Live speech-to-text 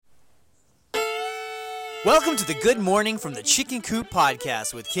Welcome to the Good Morning from the Chicken Coop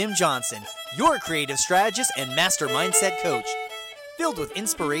podcast with Kim Johnson, your creative strategist and master mindset coach. Filled with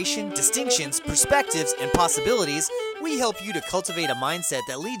inspiration, distinctions, perspectives, and possibilities, we help you to cultivate a mindset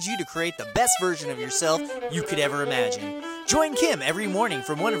that leads you to create the best version of yourself you could ever imagine. Join Kim every morning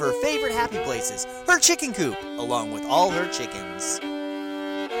from one of her favorite happy places, her chicken coop, along with all her chickens.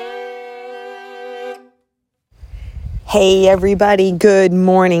 Hey everybody, good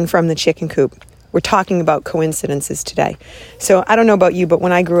morning from the chicken coop. We're talking about coincidences today. So I don't know about you, but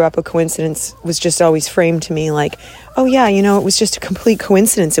when I grew up, a coincidence was just always framed to me like, oh yeah, it was just a complete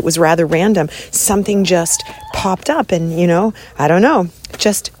coincidence. It was rather random. Something just popped up and, I don't know,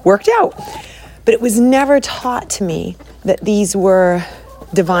 just worked out. But it was never taught to me that these were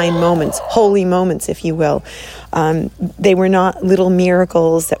divine moments, holy moments, if you will. They were not little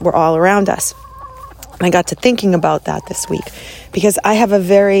miracles that were all around us. And I got to thinking about that this week because I have a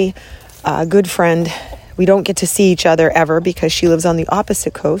very good friend. We don't get to see each other ever because she lives on the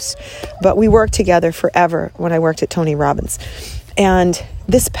opposite coast, but we worked together forever when I worked at Tony Robbins. And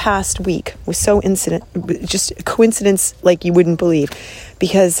this past week was so just a coincidence like you wouldn't believe,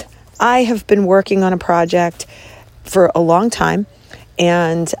 because I have been working on a project for a long time,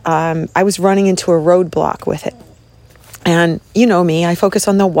 and I was running into a roadblock with it. And you know me, I focus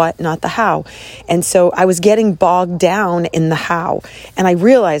on the what, not the how. And so I was getting bogged down in the how. And I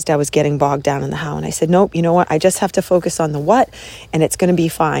realized I was getting bogged down in the how. And I said, nope, you know what? I just have to focus on the what, and it's going to be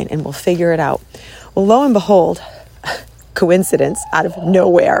fine, and we'll figure it out. Well, lo and behold, coincidence out of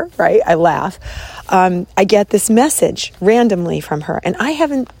nowhere, right? I laugh. I get this message randomly from her. And I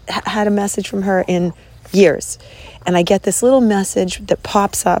haven't had a message from her in years. And I get this little message that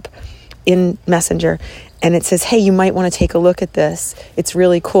pops up in Messenger. And it says, hey, you might want to take a look at this. It's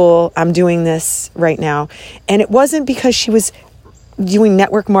really cool. I'm doing this right now. And it wasn't because she was doing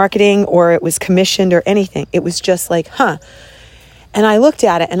network marketing or it was commissioned or anything. It was just like, huh. And I looked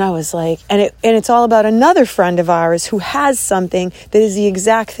at it and I was like, and it's all about another friend of ours who has something that is the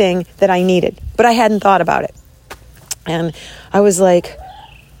exact thing that I needed. But I hadn't thought about it. And I was like,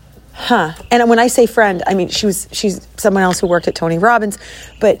 huh. And when I say friend, I mean, she's someone else who worked at Tony Robbins,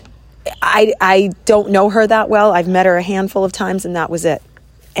 but I don't know her that well. I've met her a handful of times and that was it.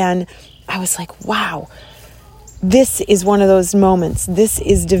 And I was like, wow, this is one of those moments. This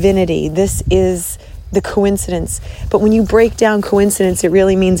is divinity. This is the coincidence. But when you break down coincidence, it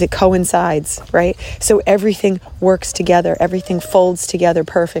really means it coincides, right? So everything works together. Everything folds together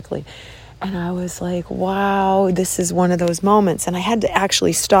perfectly. And I was like, wow, this is one of those moments. And I had to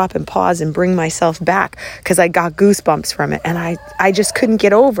actually stop and pause and bring myself back because I got goosebumps from it. And I just couldn't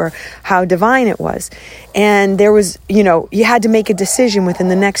get over how divine it was. And there was, you had to make a decision within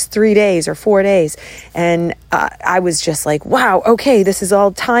the next 3 days or 4 days. And I was just like, wow, okay, this is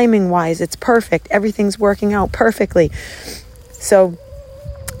all timing wise. It's perfect. Everything's working out perfectly. So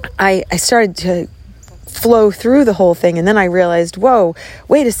I started to flow through the whole thing. And then I realized, whoa,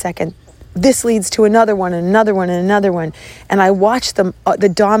 wait a second. This leads to another one and another one and another one. And I watched them, the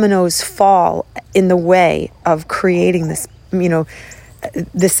dominoes fall in the way of creating this,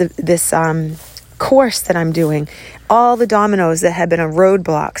 this course that I'm doing. All the dominoes that had been a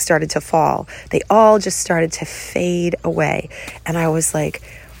roadblock started to fall. They all just started to fade away. And I was like,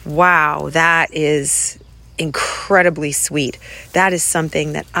 wow, that is incredibly sweet. That is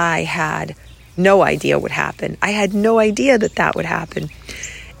something that I had no idea would happen. I had no idea that would happen.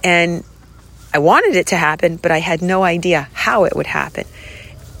 And I wanted it to happen, but I had no idea how it would happen.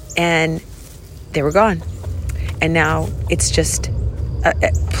 And they were gone. And now it's just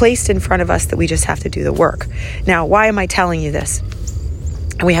placed in front of us that we just have to do the work. Now, why am I telling you this?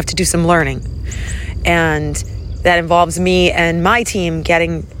 And we have to do some learning. And that involves me and my team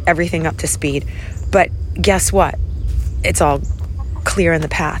getting everything up to speed. But guess what? It's all clear in the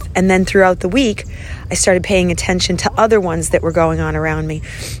path. And then throughout the week, I started paying attention to other ones that were going on around me.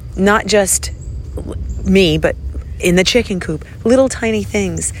 Not just me, but in the chicken coop, little tiny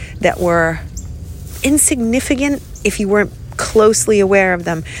things that were insignificant if you weren't closely aware of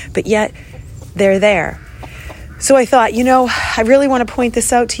them, but yet they're there. So I thought, I really want to point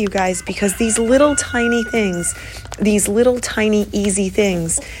this out to you guys because these little tiny things, these little tiny easy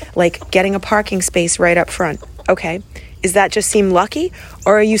things, like getting a parking space right up front. Okay, does that just seem lucky,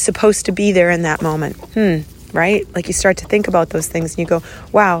 or are you supposed to be there in that moment? Right? Like you start to think about those things and you go,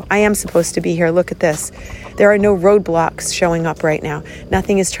 wow, I am supposed to be here. Look at this. There are no roadblocks showing up right now.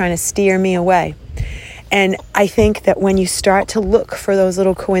 Nothing is trying to steer me away. And I think that when you start to look for those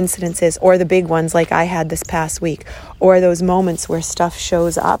little coincidences or the big ones like I had this past week, or those moments where stuff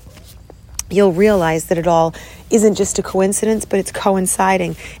shows up you'll realize that it all isn't just a coincidence, but it's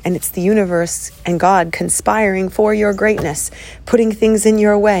coinciding, and it's the universe and God conspiring for your greatness, putting things in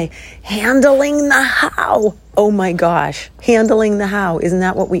your way, handling the how. Oh my gosh, handling the how. Isn't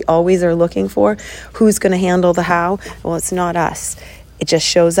that what we always are looking for? Who's going to handle the how? Well, it's not us. It just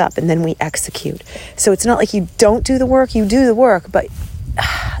shows up, and then we execute. So it's not like you don't do the work, you do the work, but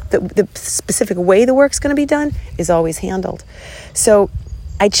the specific way the work's going to be done is always handled. So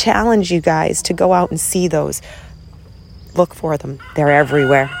I challenge you guys to go out and see those. Look for them. They're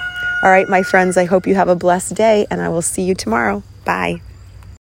everywhere. All right, my friends, I hope you have a blessed day, and I will see you tomorrow. Bye.